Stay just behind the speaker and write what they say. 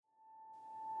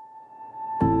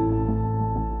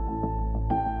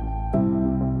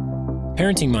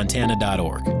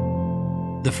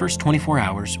ParentingMontana.org. The first 24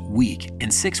 hours, week,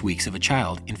 and 6 weeks of a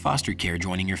child in foster care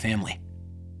joining your family.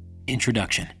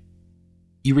 Introduction.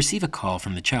 You receive a call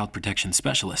from the child protection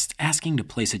specialist asking to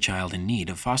place a child in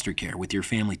need of foster care with your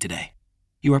family today.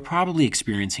 You are probably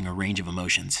experiencing a range of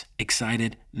emotions: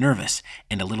 excited, nervous,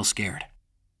 and a little scared,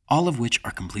 all of which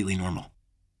are completely normal.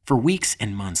 For weeks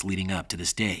and months leading up to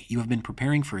this day, you have been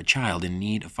preparing for a child in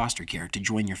need of foster care to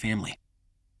join your family.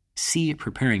 See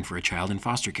Preparing for a Child in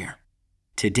Foster Care.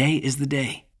 Today is the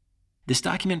day. This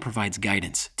document provides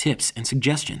guidance, tips, and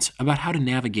suggestions about how to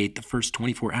navigate the first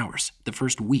 24 hours, the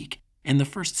first week, and the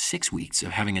first 6 weeks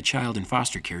of having a child in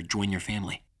foster care join your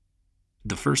family.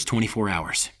 The first 24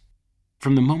 hours.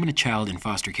 From the moment a child in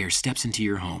foster care steps into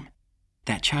your home,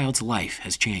 that child's life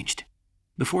has changed.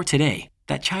 Before today,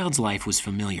 that child's life was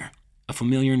familiar, a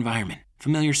familiar environment,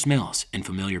 familiar smells, and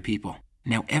familiar people.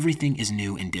 Now everything is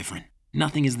new and different.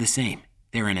 Nothing is the same.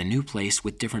 They're in a new place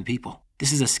with different people.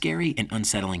 This is a scary and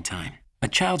unsettling time. A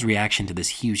child's reaction to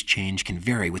this huge change can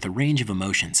vary with a range of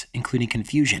emotions, including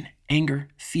confusion, anger,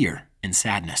 fear, and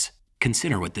sadness.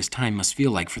 Consider what this time must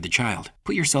feel like for the child.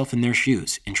 Put yourself in their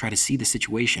shoes and try to see the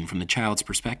situation from the child's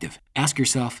perspective. Ask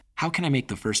yourself, how can I make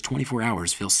the first 24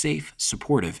 hours feel safe,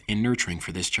 supportive, and nurturing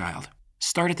for this child?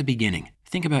 Start at the beginning.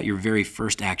 Think about your very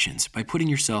first actions by putting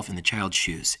yourself in the child's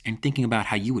shoes and thinking about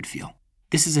how you would feel.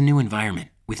 This is a new environment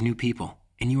with new people,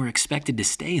 and you are expected to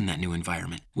stay in that new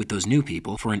environment with those new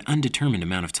people for an undetermined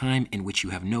amount of time in which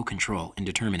you have no control in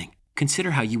determining.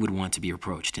 Consider how you would want to be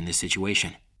approached in this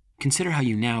situation. Consider how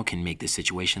you now can make this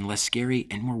situation less scary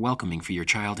and more welcoming for your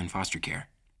child in foster care.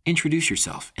 Introduce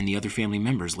yourself and the other family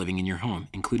members living in your home,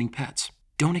 including pets.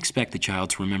 Don't expect the child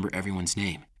to remember everyone's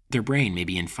name. Their brain may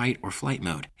be in fight or flight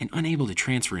mode and unable to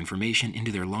transfer information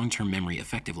into their long-term memory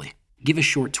effectively. Give a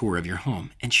short tour of your home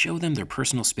and show them their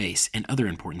personal space and other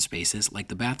important spaces like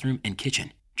the bathroom and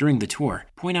kitchen. During the tour,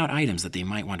 point out items that they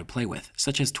might want to play with,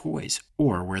 such as toys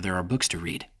or where there are books to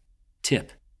read.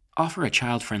 Tip: offer a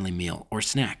child-friendly meal or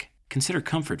snack. Consider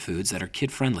comfort foods that are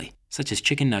kid-friendly, such as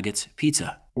chicken nuggets,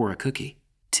 pizza, or a cookie.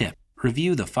 Tip: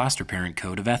 review the Foster Parent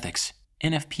Code of Ethics,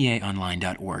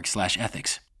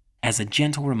 nfpaonline.org/ethics, as a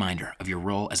gentle reminder of your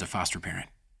role as a foster parent.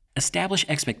 Establish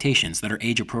expectations that are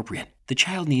age-appropriate. The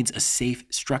child needs a safe,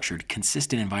 structured,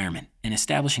 consistent environment, and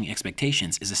establishing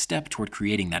expectations is a step toward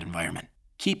creating that environment.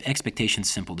 Keep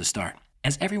expectations simple to start.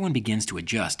 As everyone begins to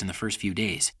adjust in the first few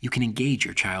days, you can engage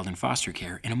your child in foster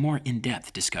care in a more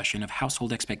in-depth discussion of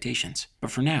household expectations.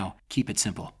 But for now, keep it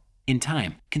simple. In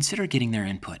time, consider getting their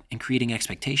input and creating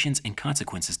expectations and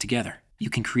consequences together. You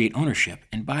can create ownership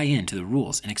and buy into the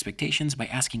rules and expectations by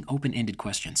asking open-ended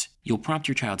questions. You'll prompt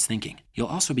your child's thinking. You'll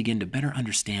also begin to better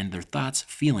understand their thoughts,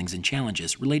 feelings, and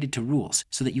challenges related to rules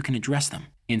so that you can address them.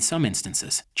 In some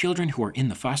instances, children who are in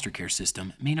the foster care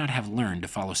system may not have learned to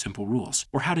follow simple rules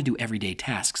or how to do everyday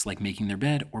tasks like making their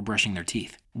bed or brushing their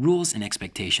teeth. Rules and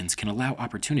expectations can allow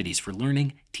opportunities for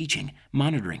learning, teaching,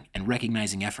 monitoring, and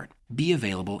recognizing effort. Be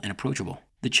available and approachable.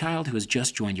 The child who has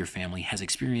just joined your family has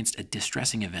experienced a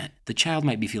distressing event. The child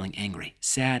might be feeling angry,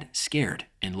 sad, scared,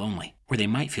 and lonely, or they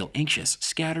might feel anxious,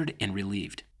 scattered, and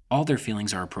relieved. All their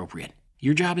feelings are appropriate.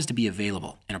 Your job is to be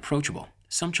available and approachable.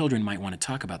 Some children might want to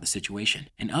talk about the situation,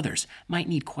 and others might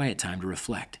need quiet time to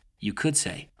reflect. You could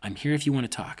say, "I'm here if you want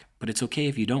to talk, but it's okay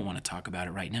if you don't want to talk about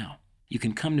it right now. You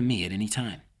can come to me at any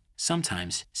time."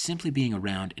 Sometimes, simply being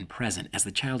around and present as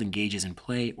the child engages in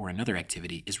play or another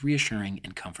activity is reassuring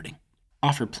and comforting.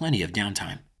 Offer plenty of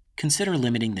downtime. Consider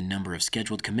limiting the number of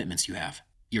scheduled commitments you have.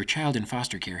 Your child in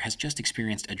foster care has just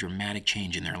experienced a dramatic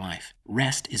change in their life.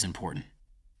 Rest is important.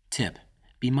 Tip: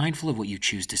 be mindful of what you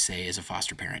choose to say as a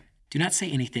foster parent. Do not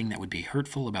say anything that would be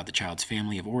hurtful about the child's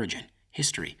family of origin,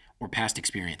 history, or past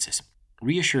experiences.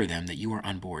 Reassure them that you are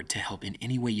on board to help in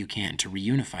any way you can to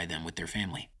reunify them with their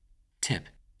family. Tip: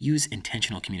 use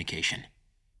intentional communication.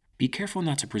 Be careful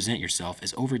not to present yourself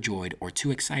as overjoyed or too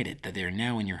excited that they are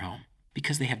now in your home.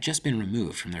 Because they have just been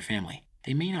removed from their family,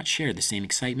 they may not share the same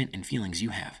excitement and feelings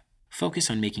you have. Focus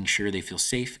on making sure they feel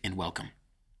safe and welcome.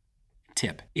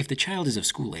 Tip: if the child is of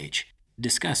school age,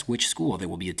 discuss which school they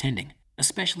will be attending,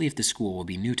 especially if the school will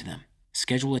be new to them.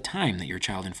 Schedule a time that your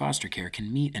child in foster care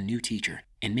can meet a new teacher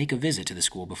and make a visit to the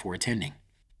school before attending.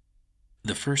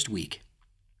 The first week.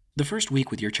 The first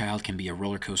week with your child can be a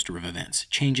roller coaster of events,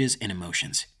 changes, and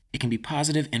emotions. It can be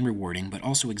positive and rewarding, but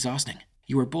also exhausting.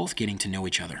 You are both getting to know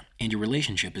each other, and your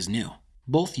relationship is new.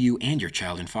 Both you and your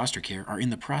child in foster care are in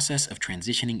the process of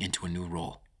transitioning into a new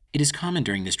role. It is common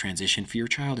during this transition for your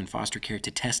child in foster care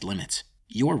to test limits.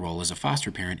 Your role as a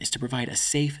foster parent is to provide a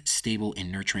safe, stable,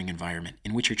 and nurturing environment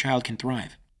in which your child can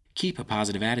thrive. Keep a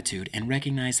positive attitude and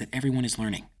recognize that everyone is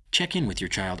learning. Check in with your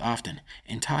child often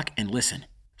and talk and listen.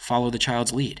 Follow the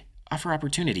child's lead. Offer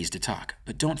opportunities to talk,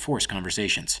 but don't force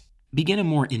conversations. Begin a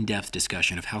more in-depth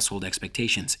discussion of household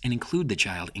expectations and include the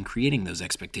child in creating those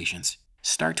expectations.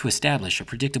 Start to establish a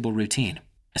predictable routine.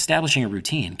 Establishing a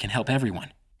routine can help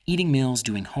everyone. Eating meals,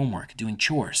 doing homework, doing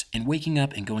chores, and waking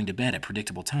up and going to bed at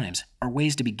predictable times are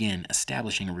ways to begin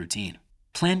establishing a routine.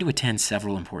 Plan to attend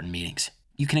several important meetings.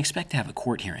 You can expect to have a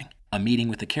court hearing, a meeting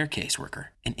with the care caseworker,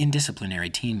 an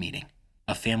indisciplinary team meeting,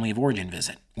 a family of origin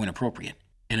visit, when appropriate,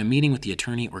 and a meeting with the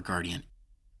attorney or guardian.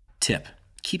 Tip: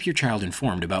 keep your child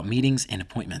informed about meetings and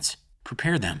appointments.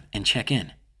 Prepare them and check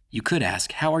in. You could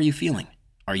ask, how are you feeling?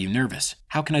 Are you nervous?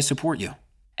 How can I support you?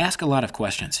 Ask a lot of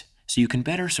questions so you can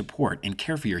better support and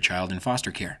care for your child in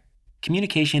foster care.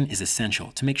 Communication is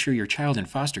essential to make sure your child in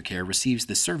foster care receives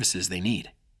the services they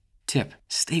need. Tip: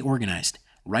 stay organized.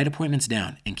 Write appointments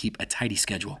down and keep a tidy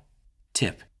schedule.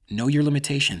 Tip: know your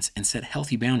limitations and set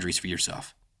healthy boundaries for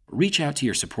yourself. Reach out to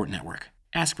your support network.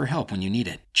 Ask for help when you need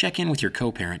it. Check in with your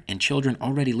co-parent and children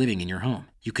already living in your home.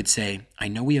 You could say, I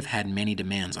know we have had many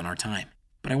demands on our time,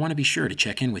 but I want to be sure to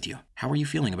check in with you. How are you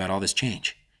feeling about all this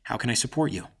change? How can I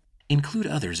support you? Include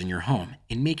others in your home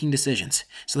in making decisions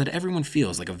so that everyone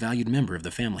feels like a valued member of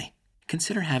the family.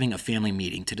 Consider having a family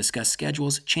meeting to discuss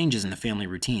schedules, changes in the family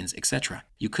routines, etc.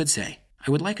 You could say,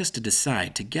 I would like us to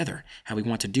decide together how we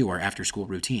want to do our after-school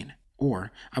routine.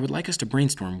 Or, I would like us to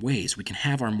brainstorm ways we can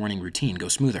have our morning routine go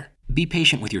smoother. Be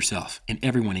patient with yourself and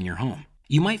everyone in your home.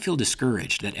 You might feel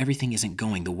discouraged that everything isn't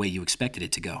going the way you expected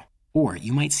it to go. Or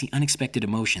you might see unexpected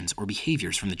emotions or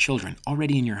behaviors from the children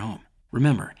already in your home.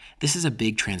 Remember, this is a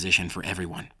big transition for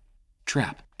everyone.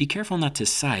 Trap: be careful not to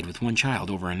side with one child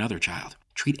over another child.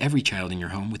 Treat every child in your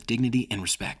home with dignity and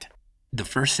respect. The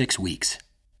first 6 weeks.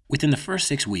 Within the first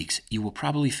 6 weeks, you will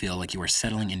probably feel like you are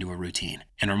settling into a routine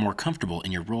and are more comfortable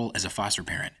in your role as a foster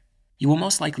parent. You will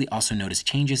most likely also notice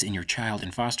changes in your child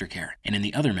in foster care and in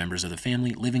the other members of the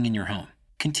family living in your home.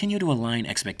 Continue to align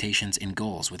expectations and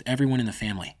goals with everyone in the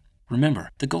family. Remember,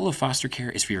 the goal of foster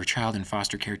care is for your child in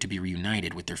foster care to be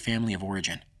reunited with their family of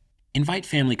origin. Invite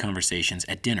family conversations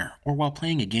at dinner or while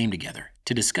playing a game together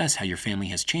to discuss how your family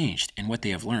has changed and what they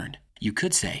have learned. You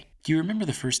could say, do you remember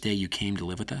the first day you came to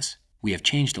live with us? We have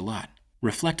changed a lot.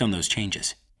 Reflect on those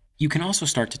changes. You can also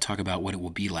start to talk about what it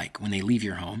will be like when they leave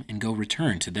your home and go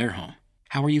return to their home.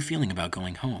 How are you feeling about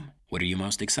going home? What are you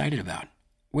most excited about?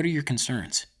 What are your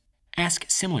concerns? Ask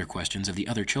similar questions of the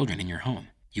other children in your home.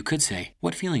 You could say,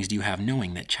 what feelings do you have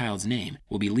knowing that child's name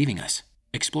will be leaving us?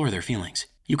 Explore their feelings.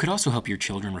 You could also help your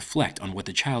children reflect on what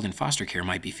the child in foster care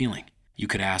might be feeling. You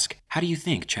could ask, how do you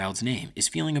think child's name is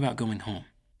feeling about going home?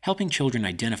 Helping children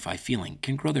identify feeling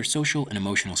can grow their social and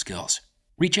emotional skills.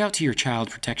 Reach out to your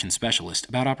child protection specialist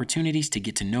about opportunities to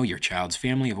get to know your child's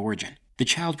family of origin. The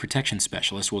child protection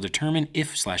specialist will determine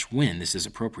if/when this is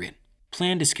appropriate.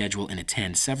 Plan to schedule and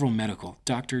attend several medical,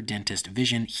 doctor, dentist,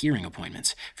 vision, hearing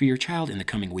appointments for your child in the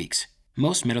coming weeks.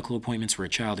 Most medical appointments for a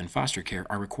child in foster care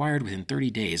are required within 30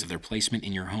 days of their placement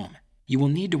in your home. You will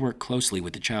need to work closely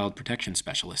with the child protection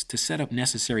specialist to set up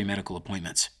necessary medical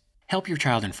appointments. Help your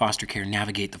child in foster care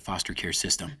navigate the foster care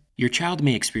system. Your child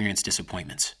may experience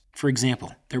disappointments. For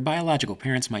example, their biological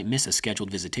parents might miss a scheduled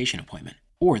visitation appointment,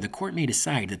 or the court may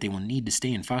decide that they will need to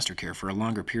stay in foster care for a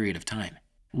longer period of time.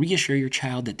 Reassure your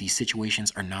child that these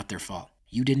situations are not their fault.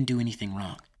 You didn't do anything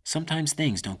wrong. Sometimes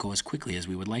things don't go as quickly as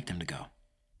we would like them to go.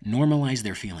 Normalize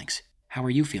their feelings. How are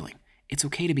you feeling? It's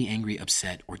okay to be angry,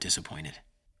 upset, or disappointed.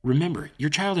 Remember,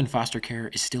 your child in foster care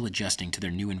is still adjusting to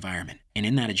their new environment, and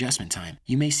in that adjustment time,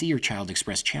 you may see your child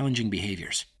express challenging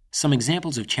behaviors. Some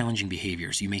examples of challenging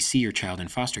behaviors you may see your child in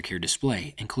foster care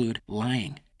display include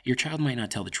lying. Your child might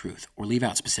not tell the truth or leave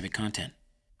out specific content.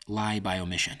 Lie by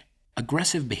omission.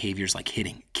 Aggressive behaviors like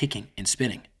hitting, kicking, and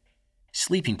spitting.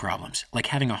 Sleeping problems, like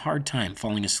having a hard time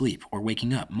falling asleep or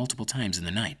waking up multiple times in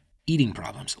the night. Eating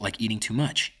problems, like eating too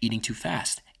much, eating too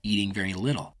fast, eating very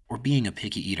little, or being a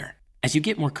picky eater. As you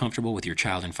get more comfortable with your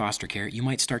child in foster care, you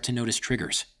might start to notice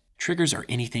triggers. Triggers are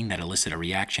anything that elicit a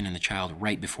reaction in the child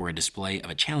right before a display of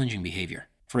a challenging behavior.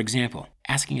 For example,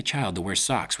 asking a child to wear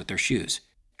socks with their shoes.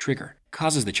 Trigger: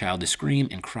 causes the child to scream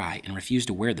and cry and refuse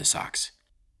to wear the socks.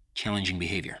 Challenging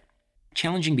behavior.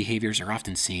 Challenging behaviors are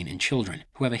often seen in children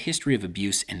who have a history of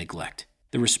abuse and neglect.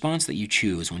 The response that you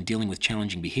choose when dealing with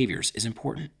challenging behaviors is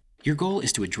important. Your goal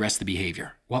is to address the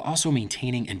behavior while also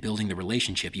maintaining and building the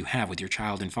relationship you have with your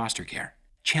child in foster care.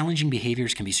 Challenging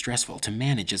behaviors can be stressful to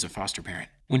manage as a foster parent.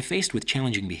 When faced with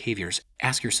challenging behaviors,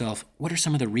 ask yourself, what are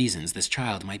some of the reasons this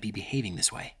child might be behaving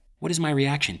this way? What is my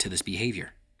reaction to this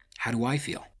behavior? How do I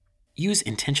feel? Use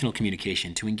intentional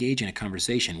communication to engage in a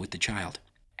conversation with the child.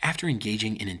 After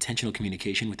engaging in intentional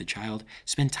communication with the child,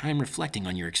 spend time reflecting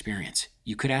on your experience.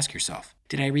 You could ask yourself,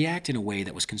 did I react in a way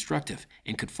that was constructive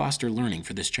and could foster learning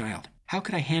for this child? How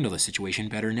could I handle the situation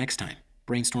better next time?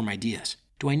 Brainstorm ideas.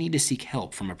 Do I need to seek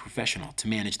help from a professional to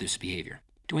manage this behavior?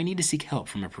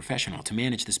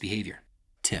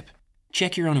 Tip: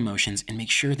 check your own emotions and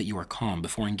make sure that you are calm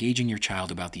before engaging your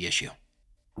child about the issue.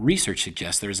 Research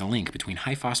suggests there is a link between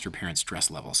high foster parent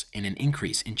stress levels and an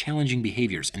increase in challenging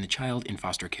behaviors in the child in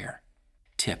foster care.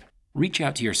 Tip: reach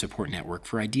out to your support network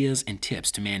for ideas and tips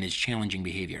to manage challenging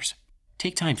behaviors.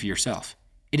 Take time for yourself.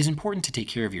 It is important to take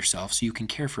care of yourself so you can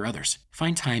care for others.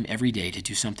 Find time every day to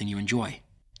do something you enjoy.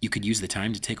 You could use the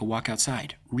time to take a walk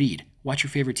outside, read, watch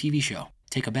your favorite TV show,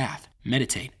 take a bath,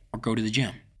 meditate, or go to the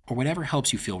gym, or whatever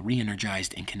helps you feel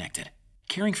re-energized and connected.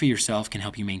 Caring for yourself can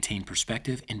help you maintain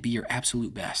perspective and be your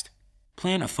absolute best.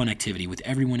 Plan a fun activity with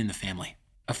everyone in the family.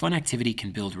 A fun activity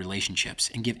can build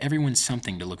relationships and give everyone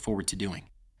something to look forward to doing.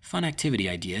 Fun activity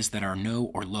ideas that are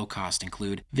no or low cost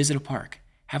include visit a park,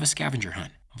 have a scavenger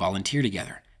hunt, volunteer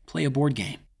together, play a board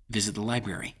game, visit the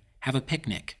library, have a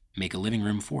picnic, make a living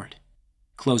room fort.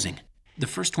 Closing. The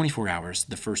first 24 hours,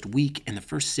 the first week, and the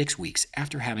first 6 weeks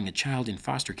after having a child in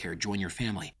foster care join your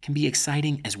family can be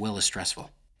exciting as well as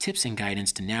stressful. Tips and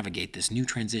guidance to navigate this new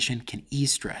transition can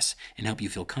ease stress and help you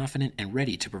feel confident and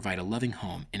ready to provide a loving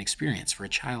home and experience for a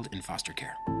child in foster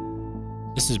care.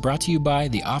 This is brought to you by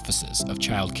the Offices of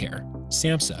Child Care,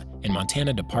 SAMHSA, and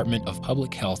Montana Department of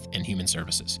Public Health and Human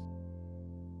Services.